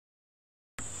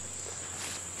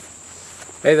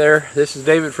Hey there, this is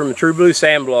David from the True Blue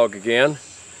Sand Blog again,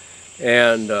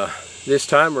 and this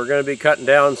time we're going to be cutting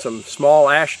down some small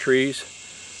ash trees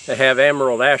that have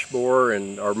emerald ash borer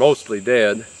and are mostly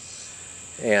dead.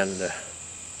 And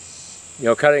you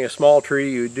know, cutting a small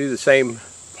tree, you do the same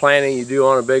planning you do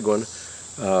on a big one.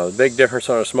 The big difference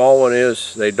on a small one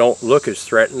is they don't look as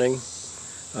threatening,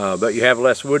 but you have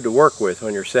less wood to work with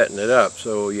when you're setting it up,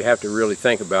 so you have to really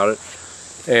think about it.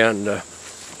 And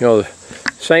you know, the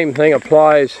same thing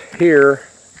applies here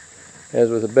as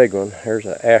with a big one. There's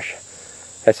an ash,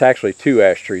 that's actually two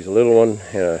ash trees, a little one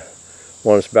and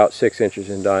one that's about 6 inches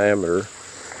in diameter.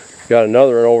 Got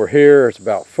another one over here, it's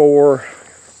about 4.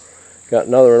 Got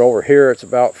another one over here, it's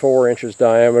about 4 inches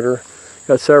diameter.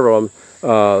 Got several of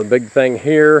them. The big thing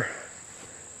here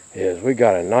is we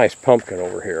got a nice pumpkin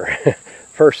over here.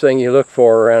 First thing you look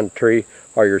for around a tree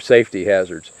are your safety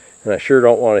hazards, and I sure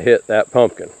don't want to hit that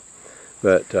pumpkin.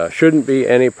 But shouldn't be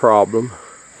any problem.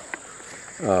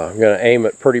 I'm going to aim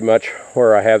it pretty much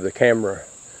where I have the camera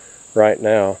right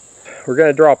now. We're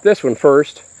going to drop this one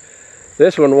first.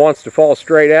 This one wants to fall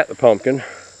straight at the pumpkin,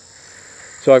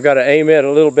 so I've got to aim it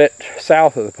a little bit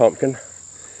south of the pumpkin.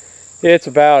 It's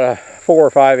about a 4 or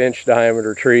 5 inch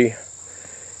diameter tree,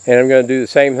 and I'm going to do the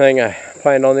same thing I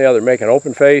planned on the other. Make an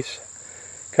open face,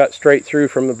 cut straight through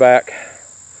from the back.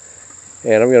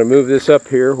 And I'm going to move this up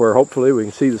here where hopefully we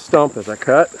can see the stump as I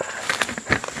cut.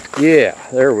 Yeah,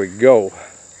 there we go.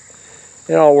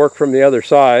 And I'll work from the other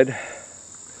side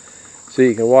so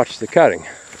you can watch the cutting.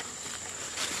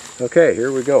 Okay,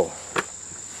 here we go.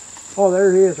 Oh,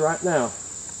 there he is right now.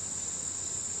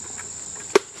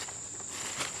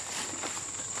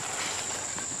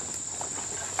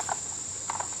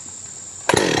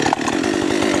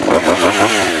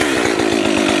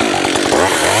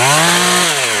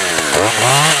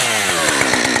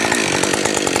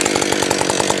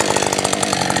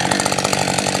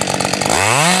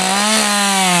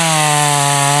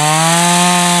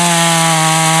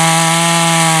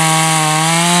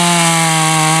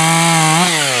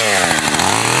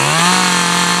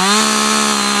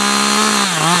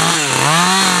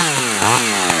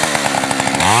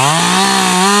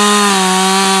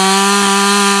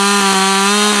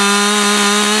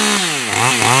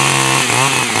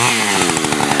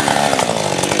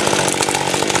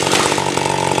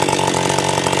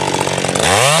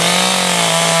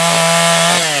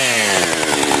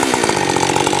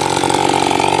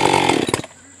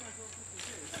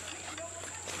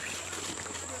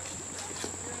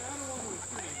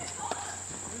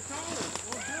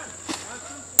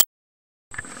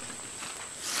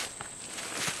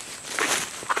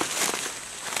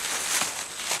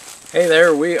 Hey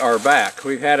there, we are back.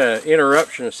 We've had an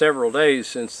interruption of several days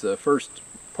since the first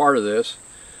part of this,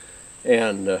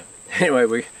 and anyway,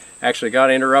 we actually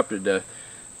got interrupted. A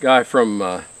guy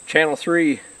from Channel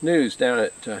 3 News down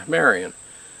at Marion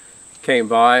came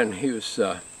by, and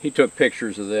he took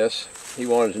pictures of this. He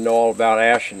wanted to know all about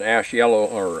ash and ash yellow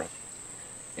or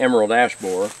emerald ash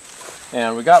borer,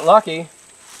 and we got lucky.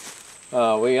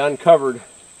 We uncovered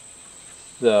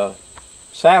the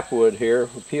sapwood here.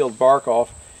 We peeled bark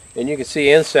off. And you can see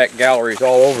insect galleries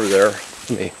all over there.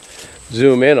 Let me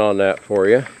zoom in on that for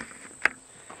you.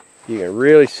 You can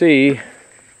really see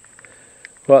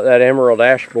what that emerald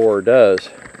ash borer does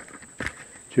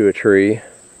to a tree.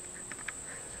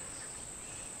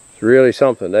 It's really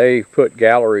something. They put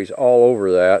galleries all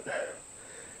over that,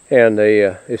 and they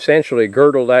essentially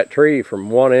girdle that tree from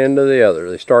one end to the other.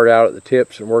 They start out at the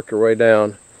tips and work their way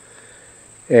down.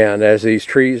 And as these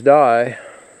trees die,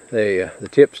 the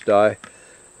tips die,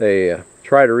 they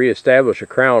try to reestablish a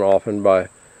crown often by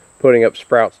putting up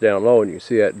sprouts down low, and you can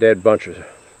see that dead bunch of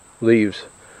leaves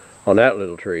on that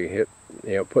little tree. It,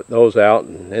 you know, put those out,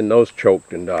 and then those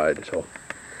choked and died. So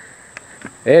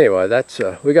anyway, that's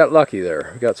we got lucky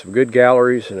there. We got some good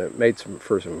galleries, and it made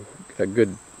a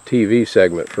good TV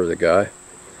segment for the guy.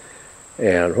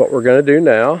 And what we're going to do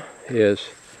now is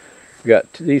we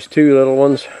got these two little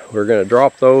ones. We're going to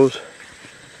drop those,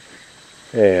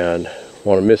 and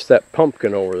want to miss that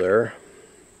pumpkin over there.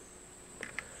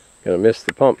 Gonna miss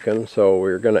the pumpkin, so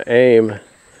we're gonna aim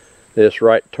this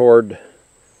right toward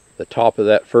the top of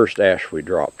that first ash we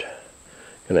dropped.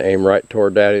 Gonna aim right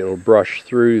toward that. It'll brush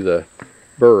through the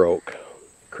bur oak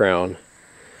crown.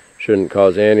 Shouldn't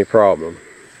cause any problem.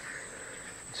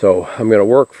 So I'm gonna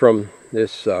work from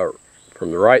this from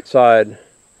the right side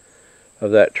of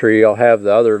that tree. I'll have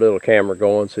the other little camera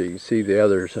going so you can see the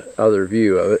other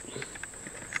view of it.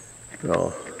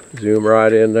 I'll zoom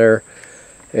right in there,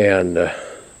 and I'm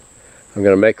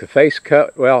going to make the face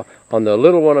cut. Well, on the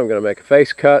little one I'm going to make a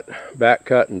face cut, back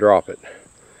cut, and drop it.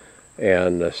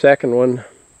 And the second one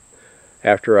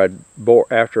after I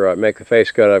make the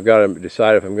face cut, I've got to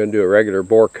decide if I'm going to do a regular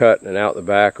bore cut and out the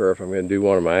back, or if I'm going to do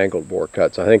one of my angled bore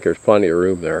cuts. I think there's plenty of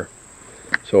room there,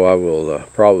 so I will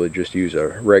probably just use a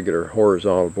regular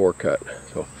horizontal bore cut.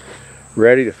 So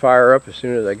ready to fire up as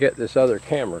soon as I get this other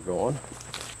camera going.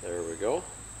 There we go.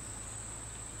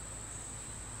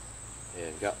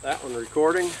 And got that one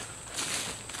recording.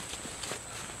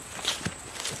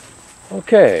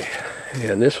 Okay,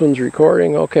 and this one's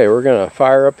recording. Okay, we're gonna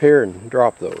fire up here and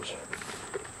drop those.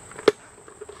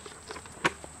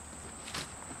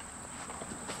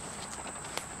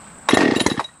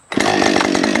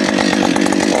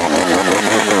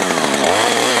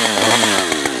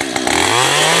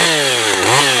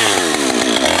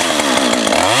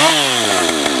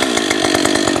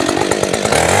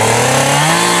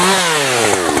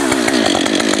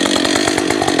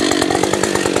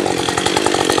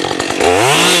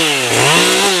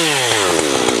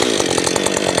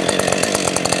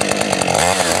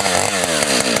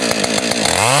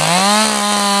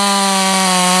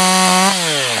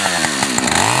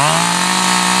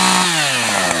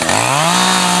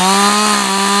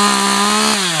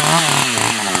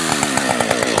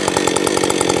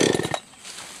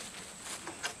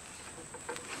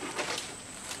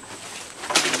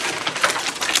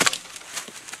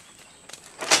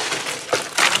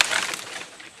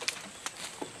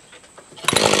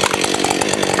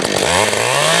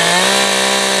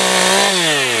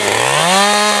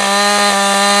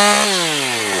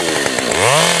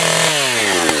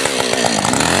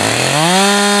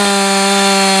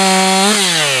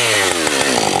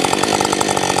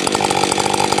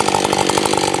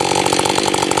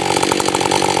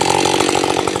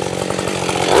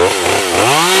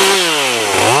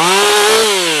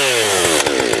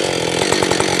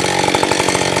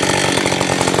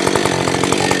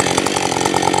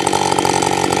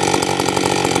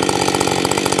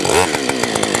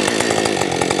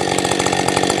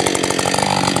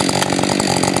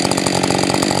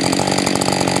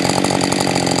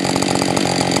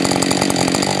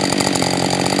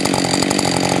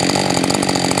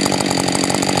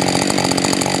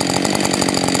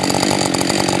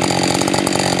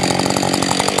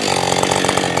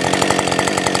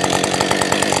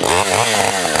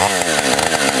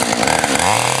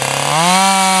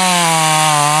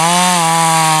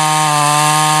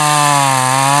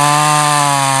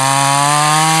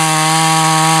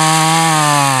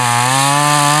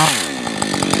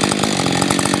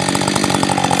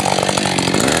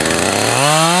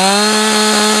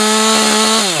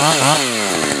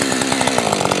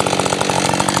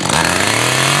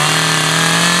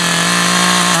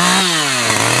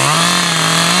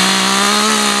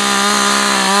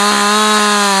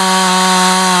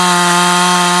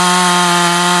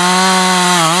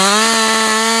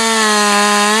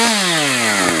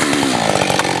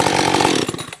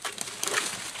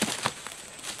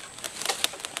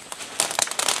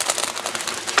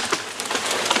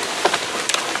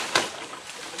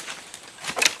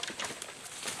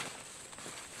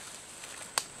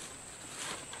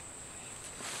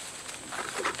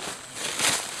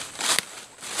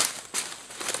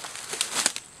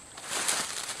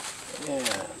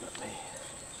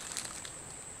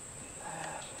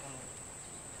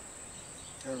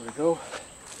 There we go.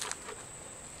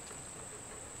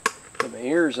 Put my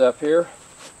ears up here,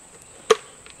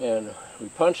 and we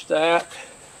punched that.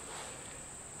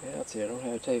 Yeah, let's see, I don't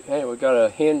have tape. Hey, we got a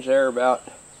hinge there about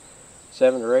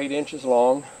 7 or 8 inches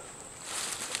long,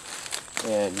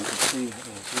 and you can see. I'm going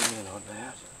to zoom in on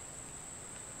that.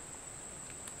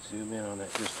 Zoom in on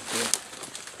that just a bit.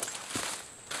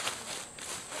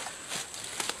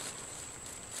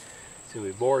 So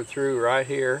we bored through right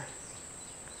here.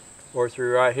 Bore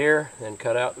through right here, then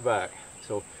cut out the back.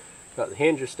 So got the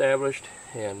hinge established,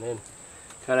 and then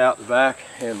cut out the back,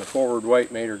 and the forward weight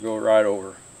made her go right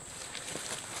over.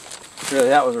 Really,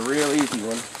 that was a real easy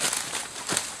one.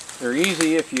 They're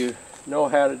easy if you know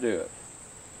how to do it.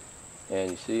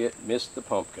 And you see it missed the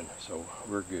pumpkin, so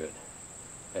we're good.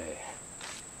 Okay.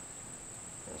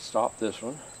 And stop this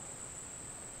one.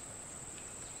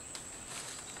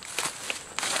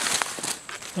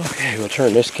 Okay, we'll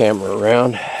turn this camera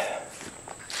around.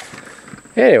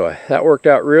 Anyway, that worked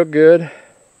out real good.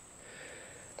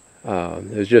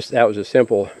 That was a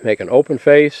simple, make an open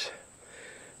face,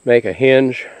 make a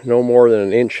hinge no more than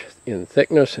 1 inch in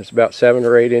thickness. It's about 7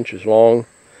 or 8 inches long.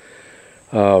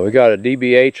 We got a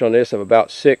DBH on this of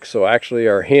about 6, so actually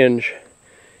our hinge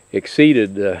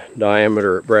exceeded the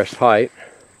diameter at breast height.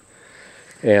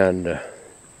 And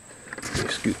let me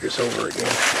scoot this over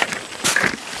again.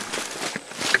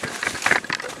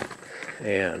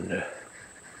 And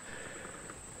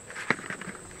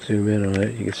Zoom in on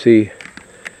it. You can see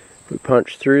we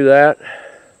punch through that,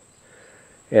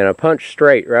 and I punch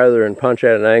straight rather than punch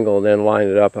at an angle and then line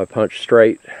it up. I punch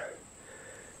straight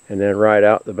and then right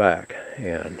out the back,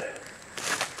 and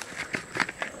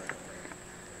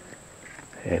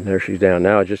there she's down.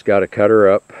 Now I just got to cut her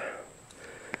up.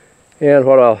 And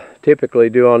what I'll typically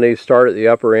do on these, start at the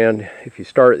upper end. If you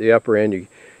start at the upper end,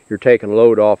 you're taking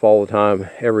load off all the time.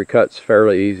 Every cut's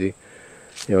fairly easy.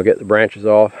 You know, get the branches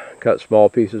off, cut small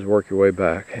pieces, work your way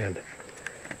back. And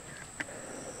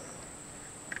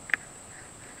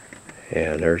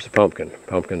there's the pumpkin.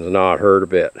 Pumpkin's not hurt a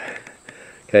bit.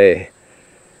 Okay,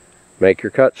 make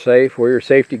your cut safe. Wear your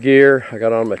safety gear. I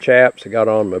got on my chaps. I got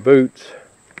on my boots.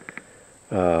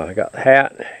 I got the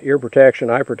hat, ear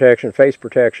protection, eye protection, face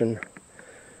protection.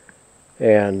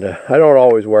 And I don't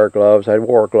always wear gloves. I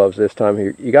wore gloves this time.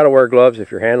 You got to wear gloves if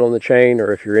you're handling the chain,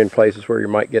 or if you're in places where you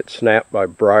might get snapped by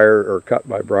briar or cut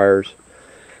by briars.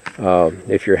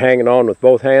 If you're hanging on with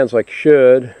both hands like you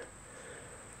should,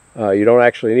 you don't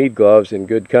actually need gloves in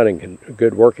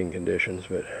good working conditions.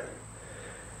 But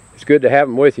it's good to have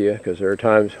them with you, because there are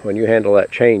times when you handle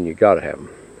that chain, you got to have them.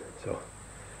 So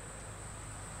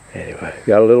anyway,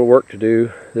 got a little work to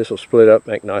do. This will split up,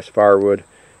 make nice firewood.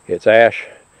 It's ash.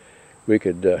 We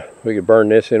could burn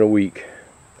this in a week,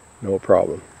 no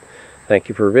problem. Thank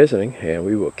you for visiting, and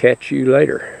we will catch you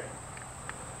later.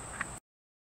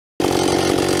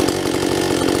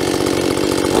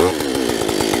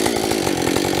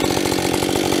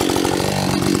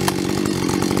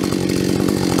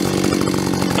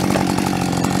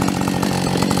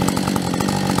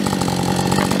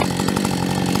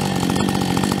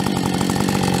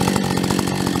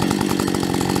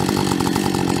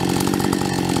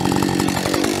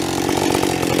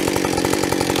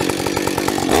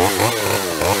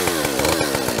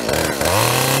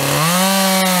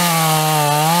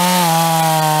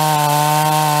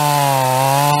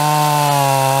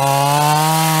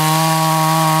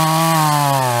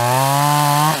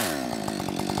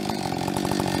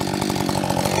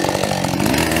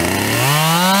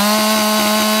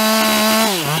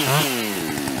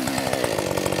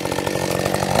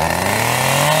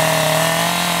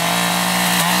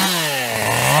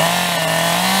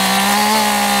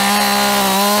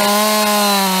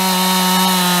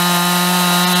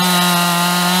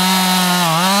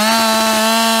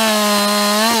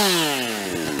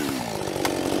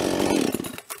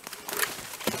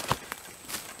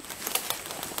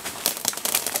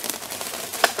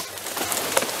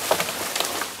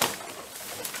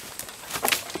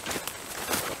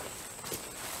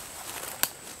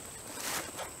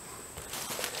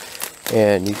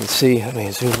 And you can see, let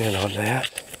me zoom in on that.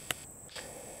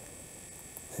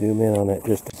 Zoom in on that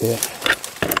just a bit.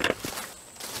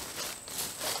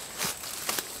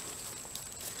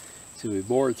 So we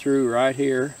bored through right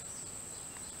here,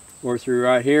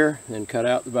 then cut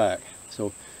out the back.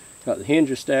 So got the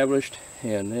hinge established,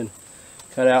 and then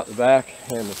cut out the back,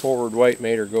 and the forward weight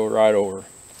made her go right over.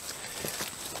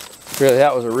 Really,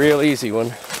 that was a real easy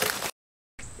one.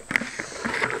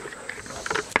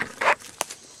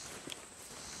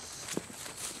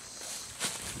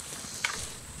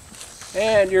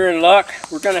 And you're in luck.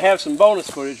 We're going to have some bonus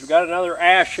footage. We've got another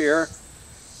ash here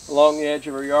along the edge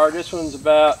of our yard. This one's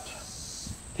about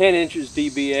 10 inches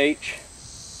DBH.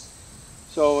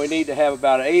 So we need to have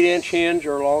about an 8-inch hinge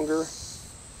or longer,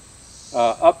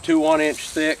 up to 1 inch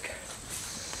thick.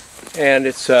 And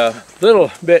it's a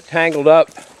little bit tangled up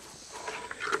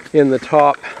in the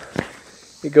top.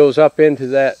 It goes up into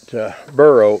that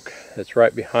bur oak that's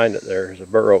right behind it there. There's a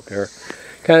bur oak there.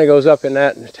 Kind of goes up in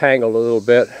that and it's tangled a little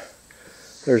bit.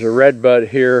 There's a red bud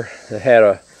here that had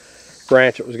a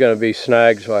branch that was going to be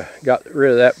snagged, so I got rid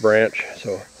of that branch.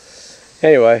 So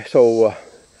anyway,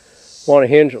 want a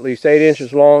hinge at least 8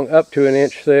 inches long, up to 1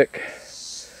 inch thick.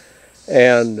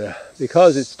 And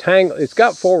because it's tangled, it's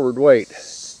got forward weight.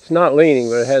 It's not leaning,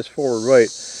 but it has forward weight.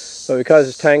 So because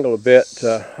it's tangled a bit,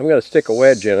 I'm going to stick a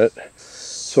wedge in it.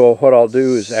 So what I'll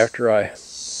do is, after I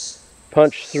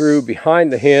punch through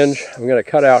behind the hinge, I'm going to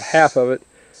cut out half of it,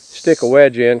 stick a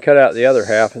wedge in, cut out the other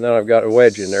half, and then I've got a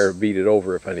wedge in there to beat it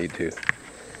over if I need to.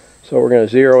 So we're going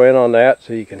to zero in on that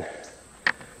so you can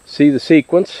see the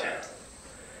sequence.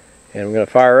 And I'm going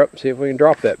to fire up and see if we can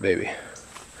drop that baby.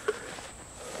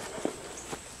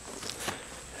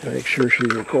 Make sure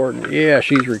she's recording. Yeah,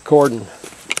 she's recording.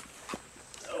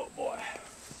 Oh boy.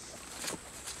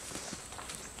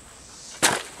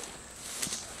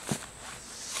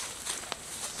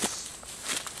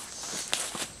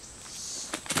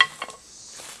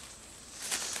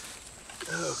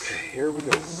 Okay, here we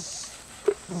go.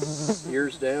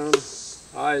 Ears down,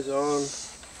 eyes on.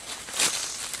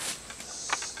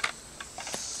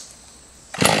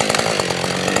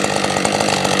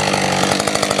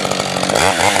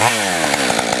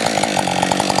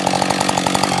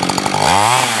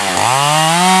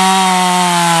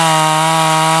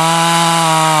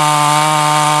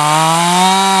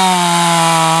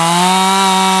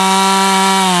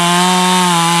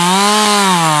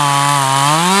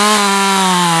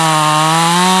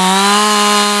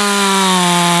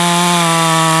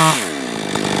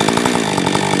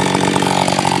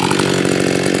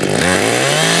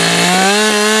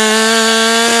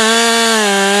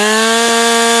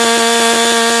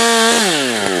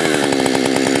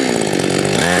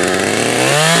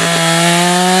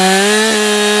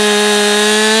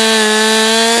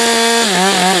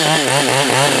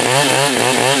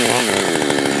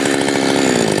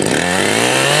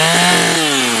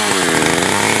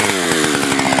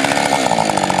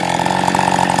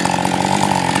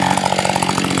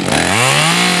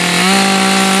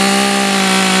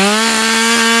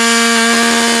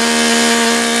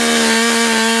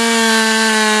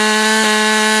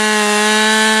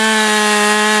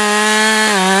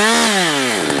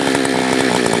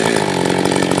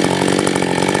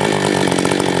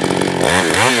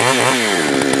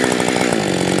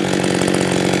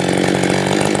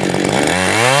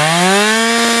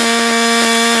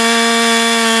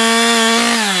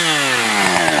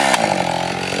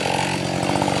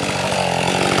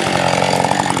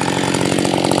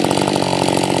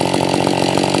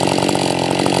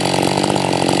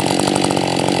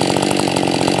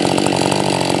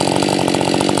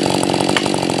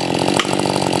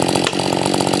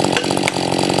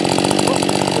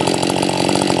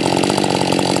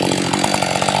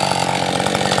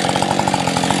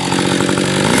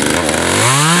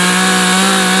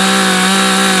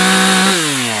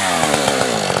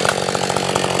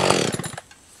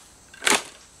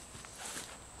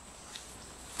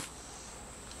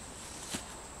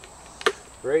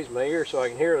 Raise my ear so I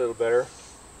can hear a little better.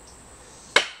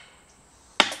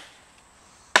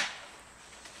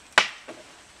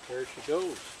 There she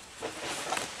goes.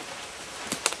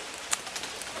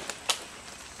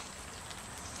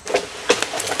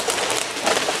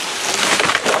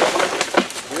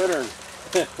 Good one.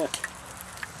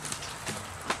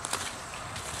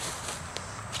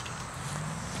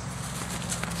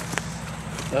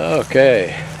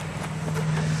 Okay.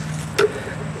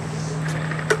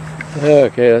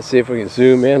 Okay, let's see if we can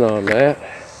zoom in on that.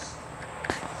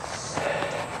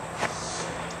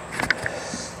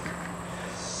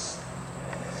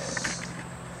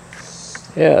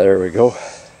 Yeah, there we go.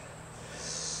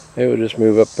 Maybe we'll just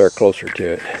move up there closer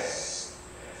to it.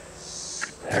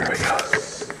 There we go.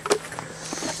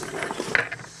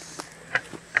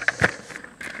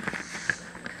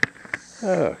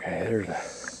 Okay, there's a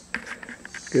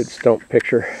good stump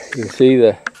picture. You can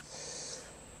see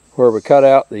where we cut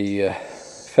out the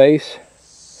face,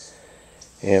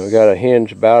 and we got a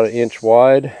hinge about 1 inch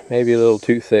wide, maybe a little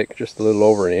too thick, just a little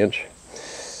over 1 inch.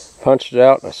 Punched it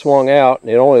out and I swung out, and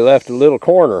it only left a little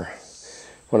corner.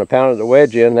 When I pounded the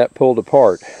wedge in, that pulled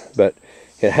apart, but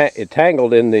it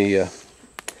tangled in the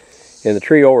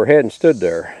tree overhead and stood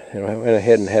there. And I went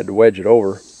ahead and had to wedge it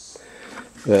over.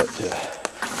 But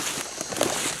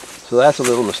so that's a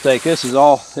little mistake. This is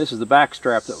the back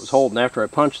strap that was holding after I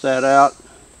punched that out,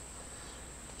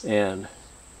 and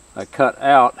I cut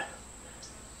out.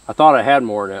 I thought I had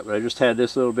more than that, but I just had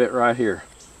this little bit right here.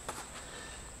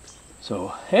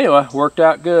 So anyway, worked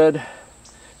out good,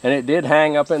 and it did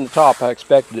hang up in the top. I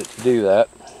expected it to do that.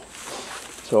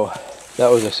 So that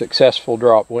was a successful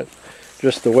drop. Went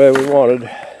just the way we wanted,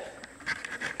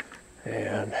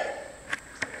 and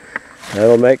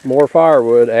that'll make more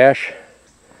firewood. Ash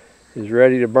is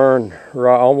ready to burn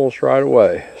almost right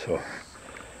away. So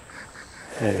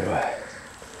anyway,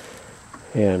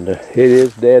 and it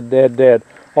is dead.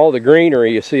 All the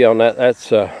greenery you see on that,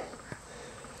 that's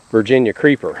Virginia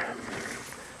creeper.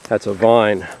 That's a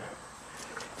vine.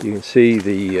 You can see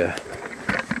the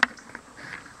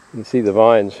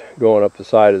vines going up the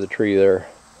side of the tree there.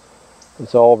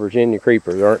 It's all Virginia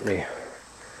creeper. There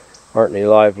aren't any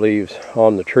live leaves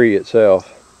on the tree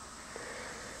itself.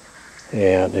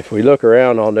 And if we look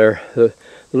around on there, the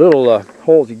little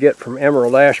holes you get from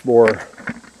emerald ash borer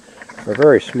are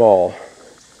very small.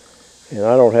 And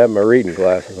I don't have my reading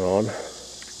glasses on.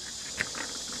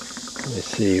 Let me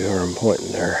see where I'm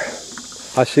pointing there.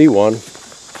 I see one.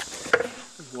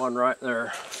 There's one right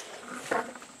there.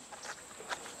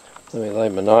 Let me lay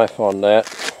my knife on that.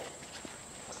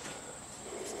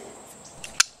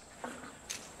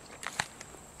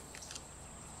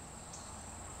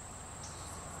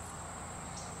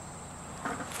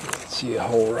 See a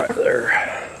hole right there.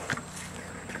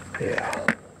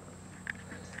 Yeah.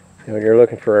 And when you're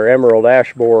looking for emerald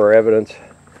ash borer evidence,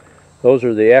 those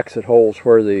are the exit holes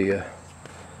where the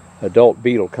adult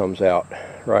beetle comes out.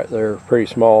 Right there, pretty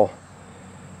small.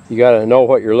 You got to know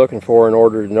what you're looking for in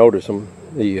order to notice them.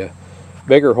 The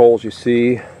bigger holes you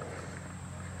see,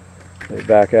 let me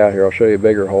back out here, I'll show you a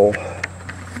bigger hole.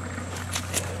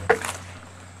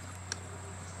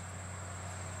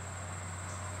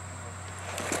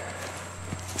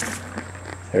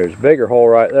 There's a bigger hole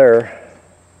right there.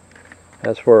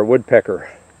 That's where a woodpecker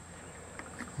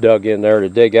dug in there to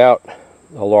dig out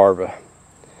a larva.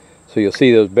 So you'll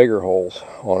see those bigger holes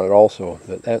on it also.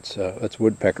 But that's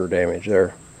woodpecker damage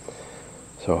there.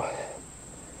 So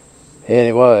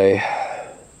anyway,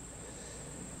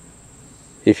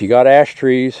 if you got ash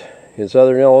trees in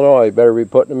southern Illinois, you better be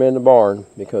putting them in the barn,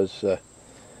 because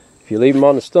if you leave them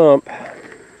on the stump,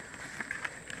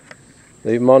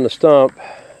 they're going to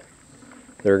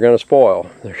spoil.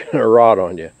 They're going to rot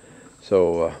on you.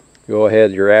 So go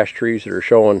ahead, your ash trees that are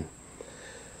showing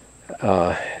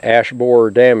ash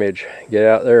borer damage, get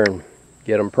out there and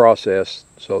get them processed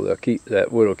so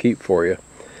that wood will keep for you.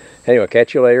 Anyway,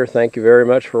 catch you later. Thank you very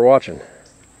much for watching.